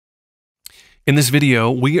In this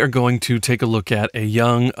video, we are going to take a look at a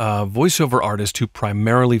young voiceover artist who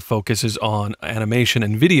primarily focuses on animation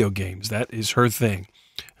and video games. That is her thing.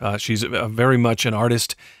 She's very much an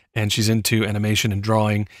artist, and she's into animation and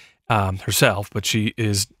drawing herself, but she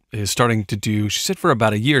is starting to do, she said for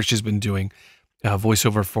about a year, she's been doing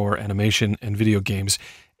voiceover for animation and video games.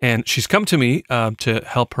 And she's come to me to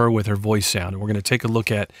help her with her voice sound. And we're going to take a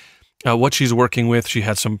look at what she's working with. She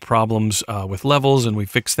had some problems with levels, and we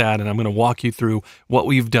fixed that. And I'm going to walk you through what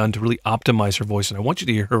we've done to really optimize her voice. And I want you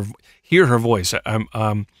to hear her voice. I'm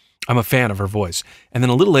a fan of her voice. And then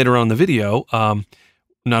a little later on in the video,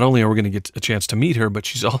 not only are we going to get a chance to meet her, but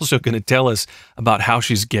she's also going to tell us about how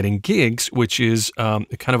she's getting gigs, which is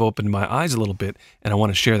it kind of opened my eyes a little bit, and I want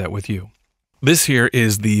to share that with you. This here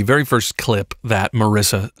is the very first clip that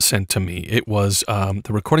Marissa sent to me. It was, the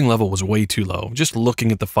recording level was way too low. Just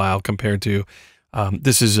looking at the file compared to,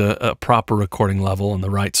 this is a proper recording level on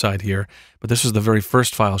the right side here, but this is the very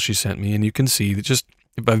first file she sent me, and you can see that just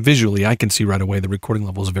visually, I can see right away the recording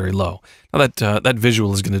level is very low. Now that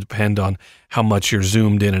visual is going to depend on how much you're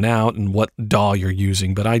zoomed in and out and what DAW you're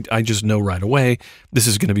using, but I just know right away this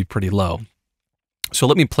is going to be pretty low. So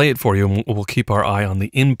let me play it for you, and we'll keep our eye on the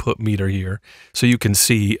input meter here so you can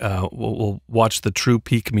see, we'll watch the true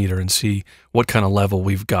peak meter and see what kind of level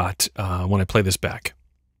we've got when I play this back.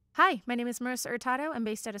 Hi, my name is Marissa Hurtado. I'm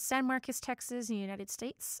based out of San Marcos, Texas, in the United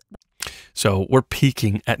States. So we're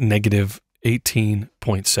peaking at negative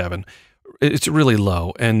 18.7. It's really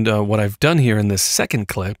low. And what I've done here in this second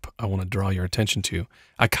clip, I want to draw your attention to,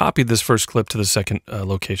 I copied this first clip to the second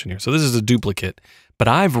location here. So this is a duplicate, but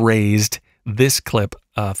I've raised this clip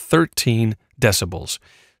 13 decibels.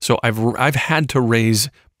 So I've had to raise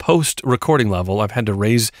post-recording level, I've had to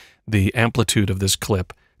raise the amplitude of this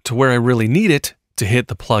clip to where I really need it to hit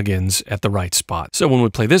the plugins at the right spot. So when we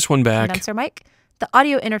play this one back... Condenser mic. The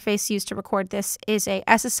audio interface used to record this is a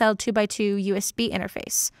SSL 2x2 USB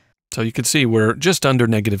interface. So you can see we're just under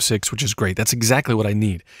 -6, which is great. That's exactly what I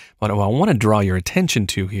need. But what I want to draw your attention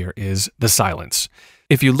to here is the silence.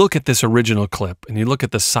 If you look at this original clip and you look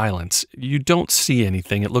at the silence, you don't see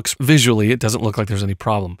anything. It looks visually, it doesn't look like there's any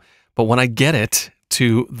problem. But when I get it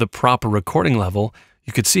to the proper recording level,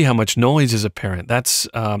 you could see how much noise is apparent. That's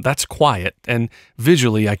quiet, and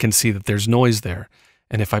visually I can see that there's noise there.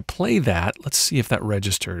 And if I play that, let's see if that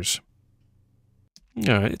registers.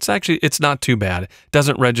 Yeah, it's not too bad. It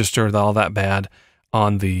doesn't register all that bad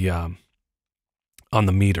on the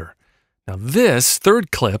meter. Now this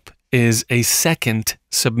third clip is a second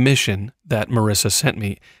submission that Marissa sent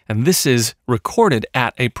me, and this is recorded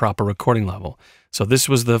at a proper recording level. So this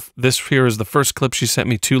here is the first clip she sent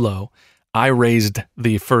me too low. I raised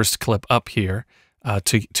the first clip up here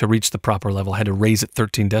to reach the proper level. I had to raise it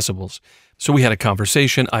 13 decibels. So we had a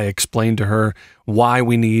conversation. I explained to her why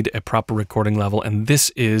we need a proper recording level, and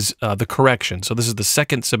this is the correction. So this is the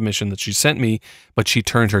second submission that she sent me, but she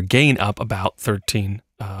turned her gain up about 13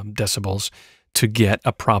 decibels to get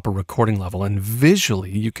a proper recording level. And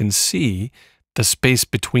visually, you can see the space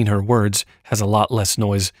between her words has a lot less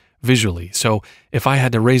noise visually. So if I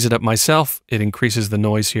had to raise it up myself, it increases the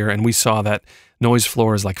noise here, and we saw that noise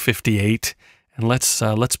floor is like 58. And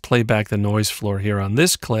let's play back the noise floor here on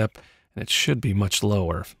this clip, and it should be much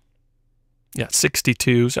lower. Yeah,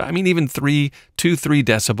 62. So I mean, even 3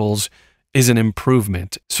 decibels is an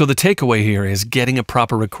improvement. So the takeaway here is getting a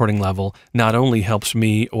proper recording level not only helps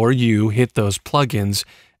me or you hit those plugins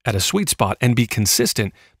at a sweet spot and be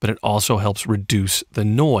consistent, but it also helps reduce the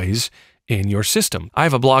noise in your system. I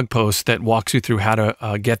have a blog post that walks you through how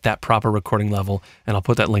to get that proper recording level, and I'll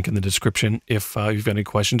put that link in the description if you've got any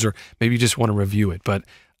questions or maybe you just want to review it. But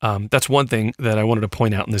that's one thing that I wanted to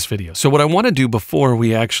point out in this video. So what I want to do before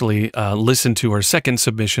we actually listen to her second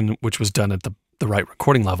submission, which was done at the right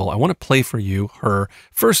recording level, I want to play for you her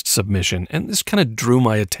first submission, and this kind of drew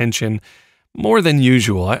my attention more than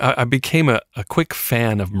usual. I became a quick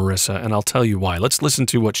fan of Marissa, and I'll tell you why. Let's listen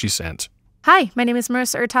to what she sent. Hi, my name is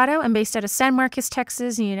Marissa Hurtado. I'm based out of San Marcos,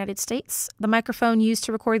 Texas, in the United States. The microphone used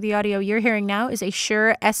to record the audio you're hearing now is a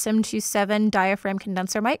SHURE SM27 diaphragm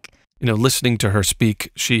condenser mic. You know, listening to her speak,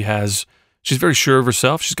 she's very sure of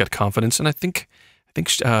herself. She's got confidence, and I think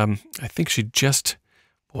she just,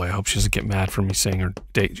 boy, I hope she doesn't get mad for me saying her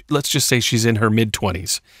date. Let's just say she's in her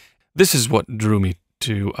mid-20s. This is what drew me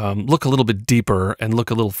to look a little bit deeper and look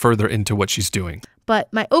a little further into what she's doing.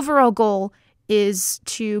 But my overall goal is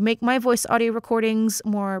to make my voice audio recordings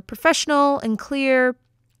more professional and clear.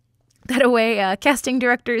 That way, casting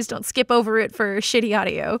directors don't skip over it for shitty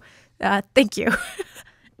audio. Thank you.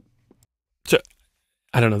 So,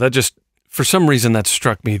 I don't know, that just For some reason, that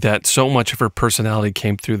struck me that so much of her personality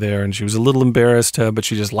came through there, and she was a little embarrassed, but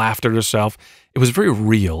she just laughed at herself. It was very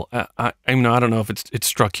real. I don't know if it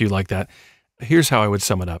struck you like that. Here's how I would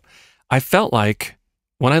sum it up. I felt like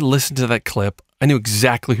when I listened to that clip, I knew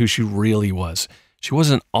exactly who she really was. She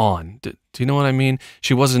wasn't on. Do you know what I mean?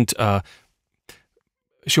 She wasn't a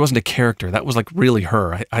character. That was like really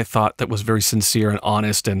her. I thought that was very sincere and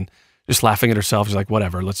honest and just laughing at herself. She's like,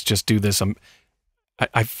 whatever, let's just do this.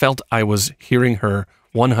 I felt I was hearing her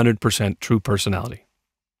 100% true personality.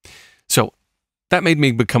 So that made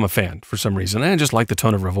me become a fan for some reason. And I just like the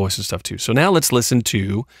tone of her voice and stuff too. So now let's listen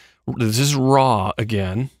to, this is raw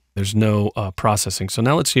again. There's no processing. So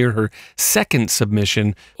now let's hear her second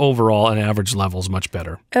submission. Overall, an average level is much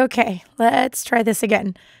better. Okay, let's try this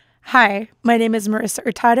again. Hi, my name is Marissa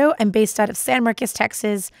Hurtado. I'm based out of San Marcos,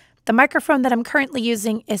 Texas. The microphone that I'm currently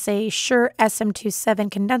using is a SHURE SM27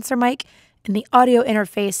 condenser mic, and the audio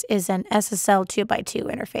interface is an SSL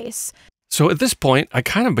 2x2 interface. So at this point, I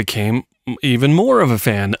kind of became even more of a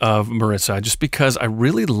fan of Marissa just because I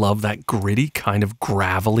really love that gritty, kind of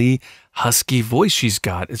gravelly, husky voice she's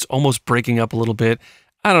got. It's almost breaking up a little bit.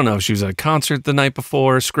 I don't know if she was at a concert the night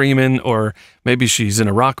before screaming, or maybe she's in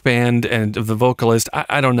a rock band and the vocalist.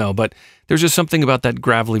 I don't know, but there's just something about that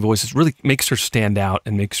gravelly voice that really makes her stand out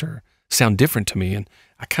and makes her sound different to me. And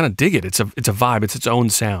I kind of dig it. It's a vibe. It's its own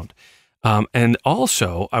sound. And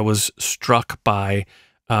also, I was struck by,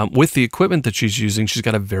 with the equipment that she's using, she's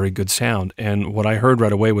got a very good sound. And what I heard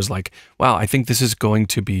right away was like, wow, I think this is going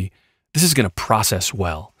to process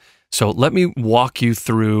well. So let me walk you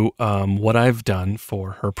through what I've done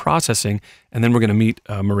for her processing, and then we're going to meet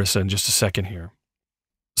Marissa in just a second here.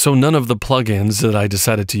 So none of the plugins that I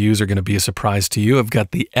decided to use are going to be a surprise to you. I've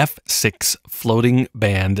got the F6 floating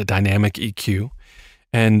band dynamic EQ.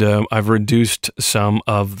 And I've reduced some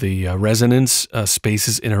of the resonance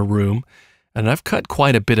spaces in her room. And I've cut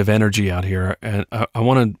quite a bit of energy out here. And I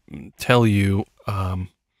want to tell you a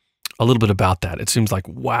little bit about that. It seems like,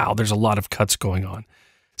 wow, there's a lot of cuts going on.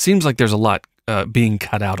 Seems like there's a lot being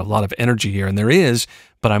cut out, a lot of energy here. And there is,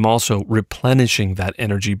 but I'm also replenishing that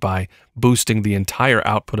energy by boosting the entire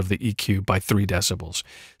output of the EQ by 3 decibels.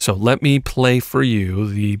 So let me play for you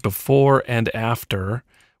the before and after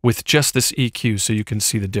with just this EQ so you can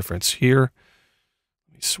see the difference here.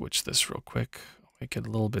 Let me switch this real quick. I'll make it a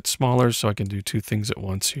little bit smaller so I can do 2 things at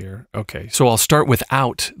once here. Okay, so I'll start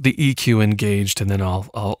without the EQ engaged, and then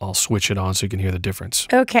I'll switch it on so you can hear the difference.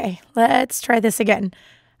 Okay, let's try this again.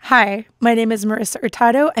 Hi, my name is Marissa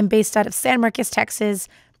Hurtado. I'm based out of San Marcos, Texas.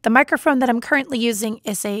 The microphone that I'm currently using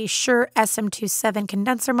is a SHURE SM27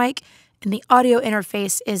 condenser mic, and the audio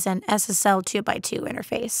interface is an SSL 2x2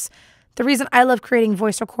 interface. The reason I love creating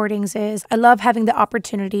voice recordings is I love having the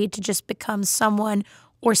opportunity to just become someone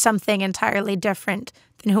or something entirely different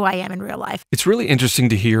than who I am in real life. It's really interesting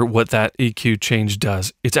to hear what that EQ change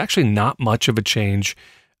does. It's actually not much of a change.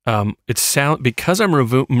 Because I'm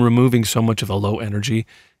removing so much of the low energy,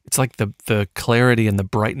 it's like the clarity and the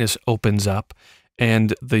brightness opens up,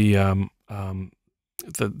 and there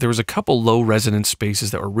was a couple low resonance spaces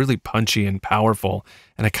that were really punchy and powerful,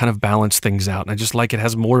 and I kind of balanced things out. And I just like it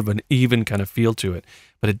has more of an even kind of feel to it.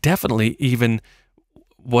 But it definitely, even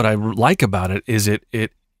what I like about it is it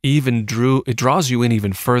draws you in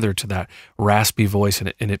even further to that raspy voice,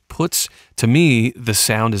 and it puts, to me, the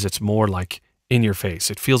sound is it's more like in your face.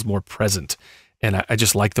 It feels more present. And I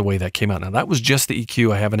just like the way that came out. Now, that was just the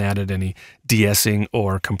EQ. I haven't added any de-essing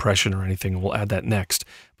or compression or anything. We'll add that next.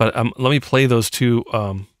 But let me play those two.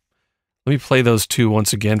 Let me play those 2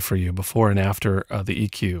 once again for you, before and after the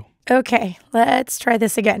EQ. Okay, let's try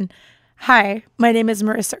this again. Hi, my name is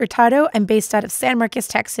Marissa Hurtado. I'm based out of San Marcos,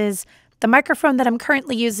 Texas. The microphone that I'm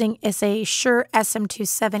currently using is a SHURE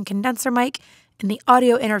SM27 condenser mic, and the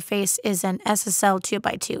audio interface is an SSL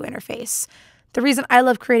 2x2 interface. The reason I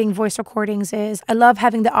love creating voice recordings is I love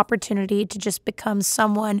having the opportunity to just become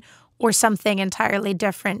someone or something entirely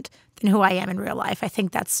different than who I am in real life. I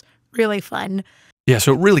think that's really fun. Yeah,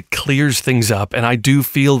 so it really clears things up. And I do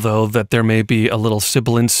feel, though, that there may be a little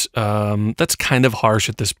sibilance that's kind of harsh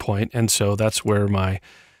at this point. And so that's where my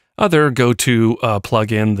other go-to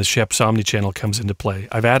plugin, the Sheps Omnichannel, comes into play.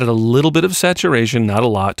 I've added a little bit of saturation, not a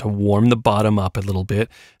lot, to warm the bottom up a little bit.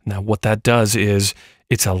 Now, what that does is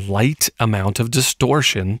it's a light amount of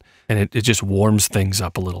distortion, and it just warms things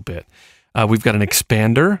up a little bit. We've got an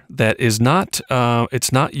expander that is not,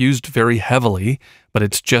 it's not used very heavily, but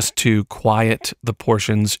it's just to quiet the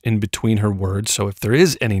portions in between her words. So if there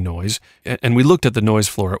is any noise, and we looked at the noise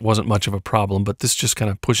floor, it wasn't much of a problem, but this just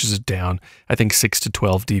kind of pushes it down, I think 6 to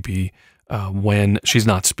 12 dB when she's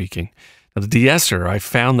not speaking. Now the de-esser, I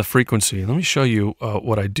found the frequency. Let me show you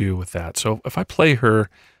what I do with that. So if I play her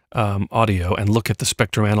audio and look at the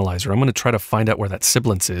spectrum analyzer, I'm going to try to find out where that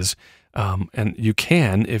sibilance is. And you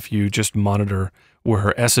can, if you just monitor where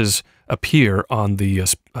her S's appear on the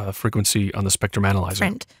frequency on the spectrum analyzer.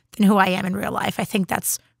 Different than who I am in real life. I think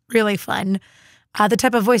that's really fun. The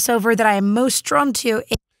type of voiceover that I am most drawn to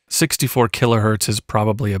 64 kilohertz is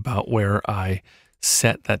probably about where I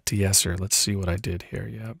set that de-esser. Let's see what I did here.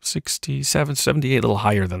 Yeah, 67, 78, a little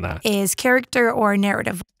higher than that. Is character or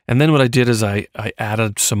narrative. And then what I did is I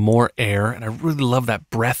added some more air, and I really love that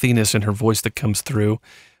breathiness in her voice that comes through.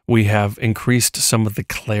 We have increased some of the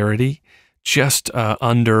clarity just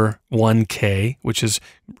under 1K, which is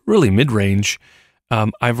really mid-range.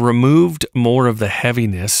 I've removed more of the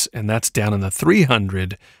heaviness, and that's down in the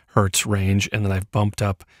 300 hertz range, and then I've bumped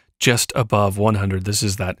up just above 100. This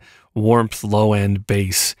is that warmth low-end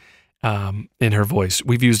bass in her voice.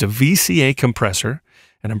 We've used a VCA compressor,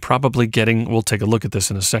 and I'm probably getting, we'll take a look at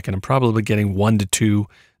this in a second, I'm probably getting 1 to 2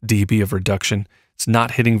 dB of reduction. It's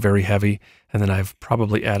not hitting very heavy. And then I've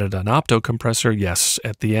probably added an opto compressor, yes,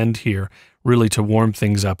 at the end here, really to warm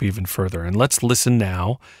things up even further. And let's listen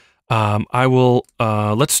now.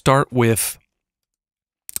 Let's start with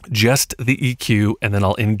just the EQ, and then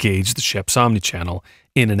I'll engage the Schoeps Omni channel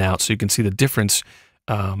in and out so you can see the difference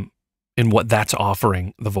in what that's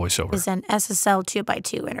offering the voiceover. Is an SSL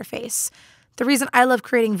 2x2 interface. The reason I love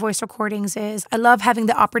creating voice recordings is I love having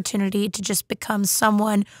the opportunity to just become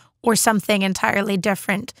someone or something entirely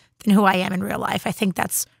different than who I am in real life. I think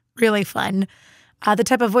that's really fun. The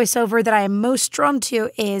type of voiceover that I am most drawn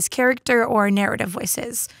to is character or narrative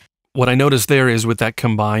voices. What I noticed there is with that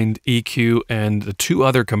combined EQ and the two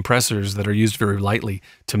other compressors that are used very lightly,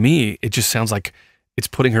 to me, it just sounds like it's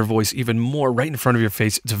putting her voice even more right in front of your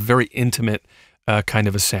face. It's a very intimate kind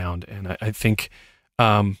of a sound. And I think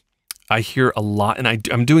I hear a lot, and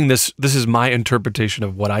I'm doing this is my interpretation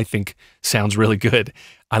of what I think sounds really good.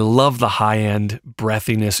 I love the high-end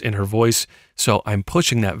breathiness in her voice, so I'm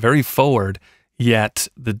pushing that very forward, yet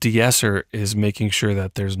the de-esser is making sure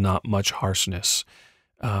that there's not much harshness.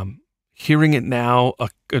 Hearing it now,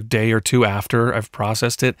 a day or two after I've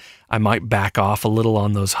processed it, I might back off a little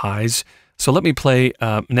on those highs. So let me play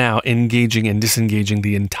now, engaging and disengaging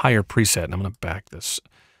the entire preset, and I'm going to back this.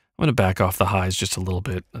 I'm going to back off the highs just a little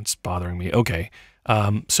bit. That's bothering me. Okay.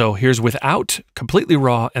 So here's without, completely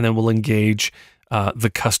raw, and then we'll engage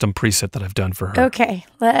the custom preset that I've done for her. Okay,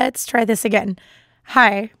 let's try this again.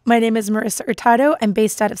 Hi, my name is Marissa Hurtado. I'm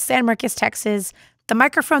based out of San Marcos, Texas. The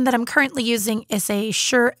microphone that I'm currently using is a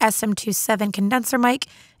SHURE SM27 condenser mic,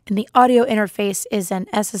 and the audio interface is an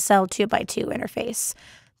SSL 2x2 interface.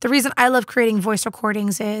 The reason I love creating voice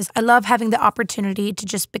recordings is I love having the opportunity to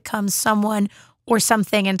just become someone or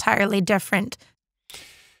something entirely different.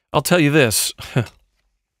 I'll tell you this.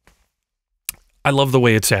 I love the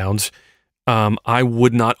way it sounds. I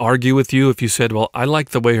would not argue with you if you said, well, I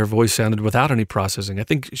like the way her voice sounded without any processing. I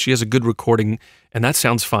think she has a good recording, and that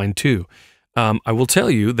sounds fine too. I will tell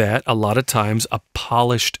you that a lot of times a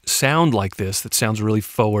polished sound like this that sounds really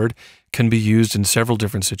forward can be used in several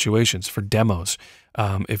different situations for demos.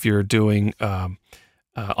 If you're doing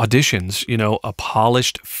auditions, you know, a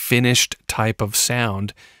polished, finished type of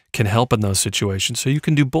sound can help in those situations. So you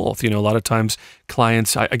can do both. You know, a lot of times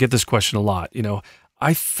clients, I get this question a lot, you know,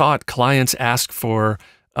 I thought clients ask for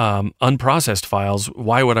unprocessed files.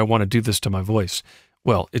 Why would I want to do this to my voice?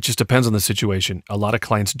 Well, it just depends on the situation. A lot of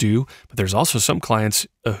clients do, but there's also some clients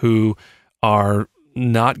who are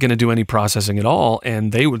not going to do any processing at all,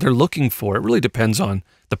 and they're looking for it. Really depends on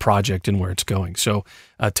the project and where it's going. So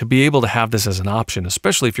to be able to have this as an option,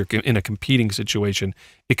 especially if you're in a competing situation,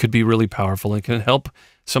 it could be really powerful and can help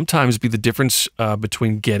sometimes be the difference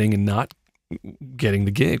between getting and not getting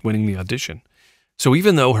the gig, winning the audition. So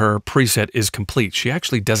even though her preset is complete, she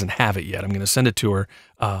actually doesn't have it yet. I'm going to send it to her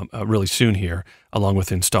really soon here, along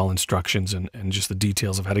with install instructions and just the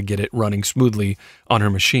details of how to get it running smoothly on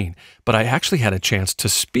her machine. But I actually had a chance to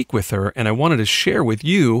speak with her, and I wanted to share with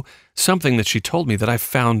you something that she told me that I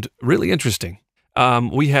found really interesting.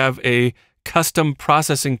 We have a custom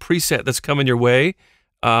processing preset that's coming your way.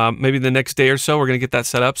 Maybe the next day or so, we're going to get that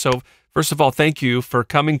set up. So first of all, thank you for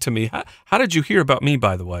coming to me. How did you hear about me,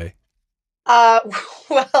 by the way?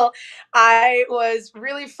 Well, I was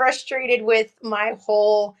really frustrated with my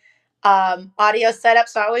whole audio setup.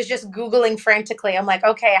 So I was just Googling frantically. I'm like,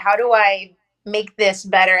 okay, how do I make this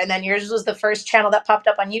better? And then yours was the first channel that popped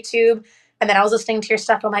up on YouTube. And then I was listening to your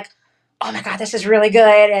stuff. And I'm like, oh my God, this is really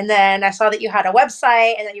good. And then I saw that you had a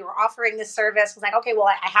website and that you were offering this service. I was like, okay, well,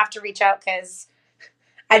 I have to reach out because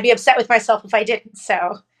I'd be upset with myself if I didn't.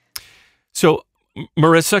 So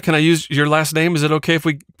Marissa, can I use your last name? Is it okay if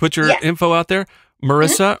we put your Yes. info out there? Mhm.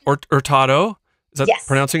 Marissa or Hurtado. Is that Yes.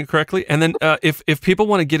 pronouncing it correctly? And then if people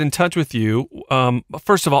want to get in touch with you,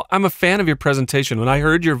 first of all, I'm a fan of your presentation. When I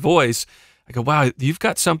heard your voice, I go, wow, you've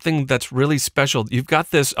got something that's really special. You've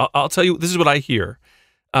got this. I'll tell you, this is what I hear.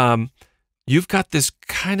 Um, you've got this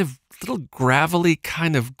kind of little gravelly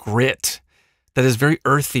kind of grit that is very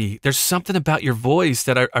earthy. There's something about your voice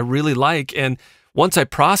that I really like. And once I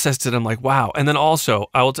processed it, I'm like, wow. And then also,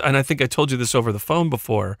 and I think I told you this over the phone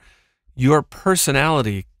before, your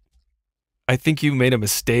personality, I think you made a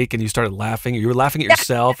mistake and you started laughing, or you were laughing at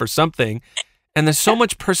yourself or something. And there's so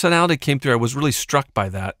much personality came through. I was really struck by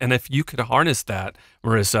that. And if you could harness that,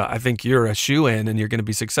 Marissa, I think you're a shoe-in and you're going to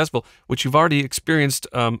be successful, which you've already experienced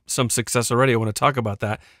some success already. I want to talk about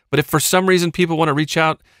that. But if for some reason people want to reach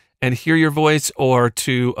out and hear your voice, or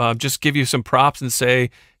to just give you some props and say,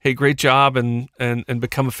 hey, great job, and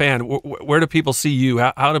become a fan, where do people see you?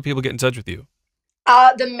 How do people get in touch with you?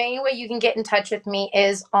 The main way you can get in touch with me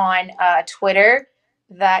is on Twitter.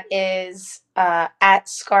 That is at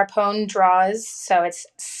Scarpone Draws. So it's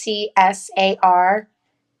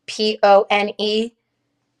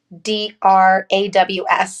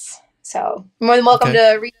CSARPONEDRAWS. So more than welcome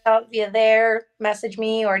Okay. to reach out via there, message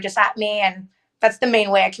me, or just at me, and that's the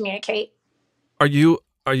main way I communicate. Are you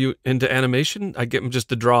into animation? I get just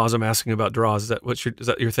the draws. I'm asking about draws. Is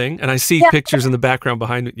that your thing? And I see Yeah, pictures in the background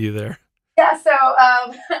behind you there. yeah. So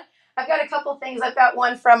I've got a couple things. I've got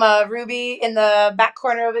one from Ruby in the back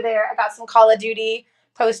corner over there. I got some Call of Duty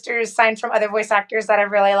posters signed from other voice actors that I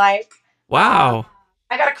really like. Um, Wow.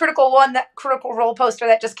 I got a Critical Role poster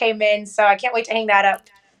that just came in, so I can't wait to hang that up.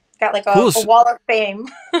 Got like Cool. a wall of fame.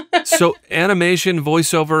 So animation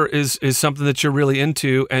voiceover is something that you're really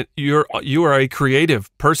into, and you are a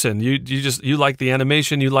creative person. You like the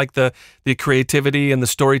animation, you like the creativity and the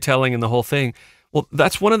storytelling and the whole thing. Well,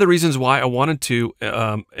 that's one of the reasons why I wanted to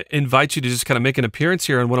invite you to just kind of make an appearance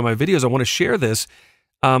here on one of my videos. I want to share this.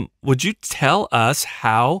 Would you tell us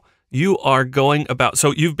how you are going about?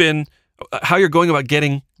 So how you're going about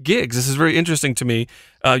getting gigs. This is very interesting to me.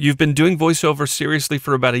 You've been doing voiceover seriously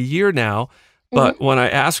for about a year now. Mhm. But when I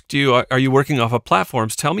asked you, are you working off of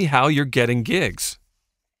platforms? Tell me how you're getting gigs.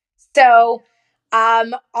 So,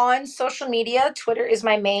 on social media, Twitter is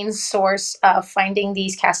my main source of finding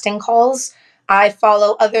these casting calls. I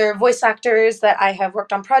follow other voice actors that I have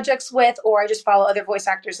worked on projects with, or I just follow other voice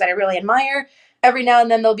actors that I really admire. Every now and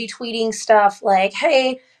then they'll be tweeting stuff like,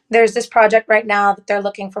 hey, there's this project right now that they're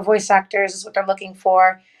looking for voice actors, this is what they're looking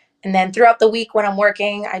for. And then throughout the week when I'm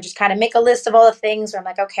working, I just kind of make a list of all the things where I'm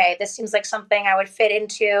like, okay, this seems like something I would fit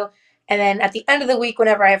into. And then at the end of the week,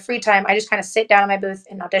 whenever I have free time, I just kind of sit down in my booth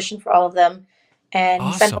and audition for all of them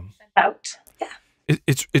and send them Awesome. out. Yeah.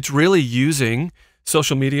 It's really using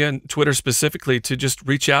social media and Twitter specifically to just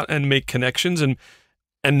reach out and make connections and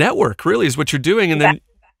network. Really is what you're doing, and Yeah. then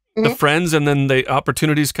the Mhm. friends and then the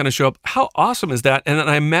opportunities kind of show up. How awesome is that? And then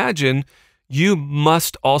I imagine you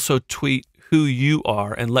must also tweet who you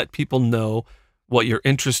are and let people know what you're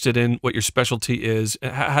interested in, what your specialty is.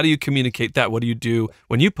 How do you communicate that? What do you do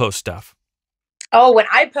when you post stuff? Oh, when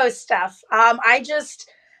I post stuff, I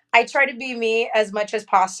try to be me as much as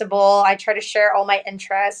possible. I try to share all my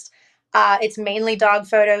interests. It's mainly dog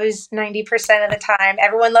photos, 90% of the time.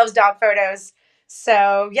 Everyone loves dog photos.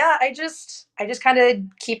 So yeah, I just kind of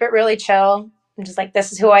keep it really chill. I'm just like,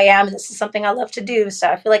 this is who I am and this is something I love to do. So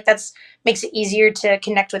I feel like that's makes it easier to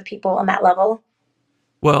connect with people on that level.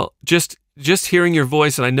 Well, just hearing your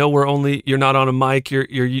voice, and I know you're not on a mic,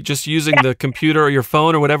 you're just using the computer or your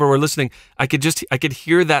phone or whatever we're listening. I could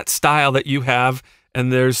hear that style that you have,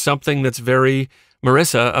 and there's something that's very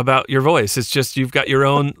Marissa about your voice. It's just you've got your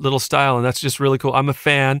own little style, and that's just really cool. I'm a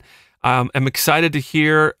fan. I'm excited to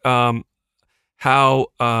hear how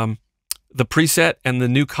the preset and the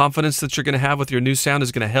new confidence that you're going to have with your new sound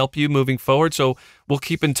is going to help you moving forward. So we'll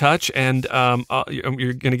keep in touch, and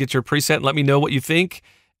you're going to get your preset and let me know what you think.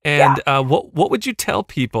 Yeah. And what would you tell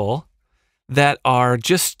people that are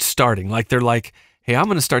just starting? Like they're like, hey, I'm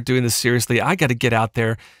going to start doing this seriously. I got to get out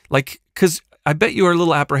there. Like, because I bet you are a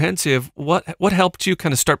little apprehensive. What helped you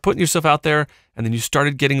kind of start putting yourself out there, and then you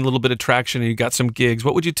started getting a little bit of traction and you got some gigs?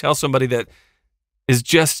 What would you tell somebody that is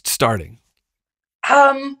just starting?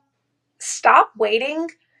 Um, Stop waiting.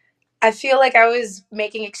 I feel like I was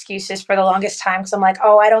making excuses for the longest time because I'm like,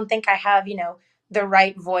 oh, I don't think I have, the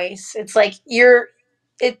right voice. It's like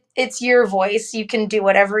it's your voice. You can do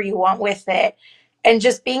whatever you want with it. And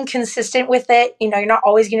just being consistent with it, you're not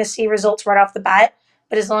always going to see results right off the bat,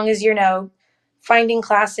 but as long as finding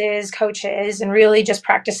classes, coaches, and really just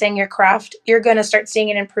practicing your craft, you're going to start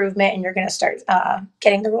seeing an improvement, and you're going to start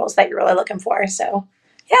getting the roles that you're really looking for. So,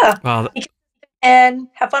 yeah, Wow. and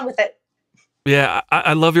have fun with it. Yeah,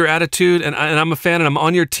 I love your attitude, and I'm a fan, and I'm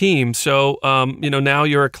on your team. So, now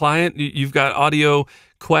you're a client. You've got audio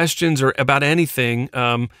questions or about anything.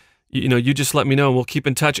 You just let me know, and we'll keep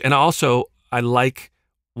in touch. And also, I like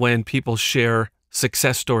when people share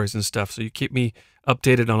success stories and stuff. So you keep me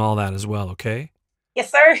updated on all that as well. Okay.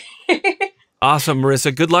 Yes, sir. Awesome,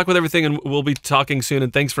 Marissa. Good luck with everything, and we'll be talking soon.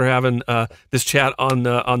 And thanks for having this chat on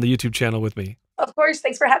the YouTube channel with me. Of course.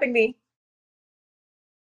 Thanks for having me.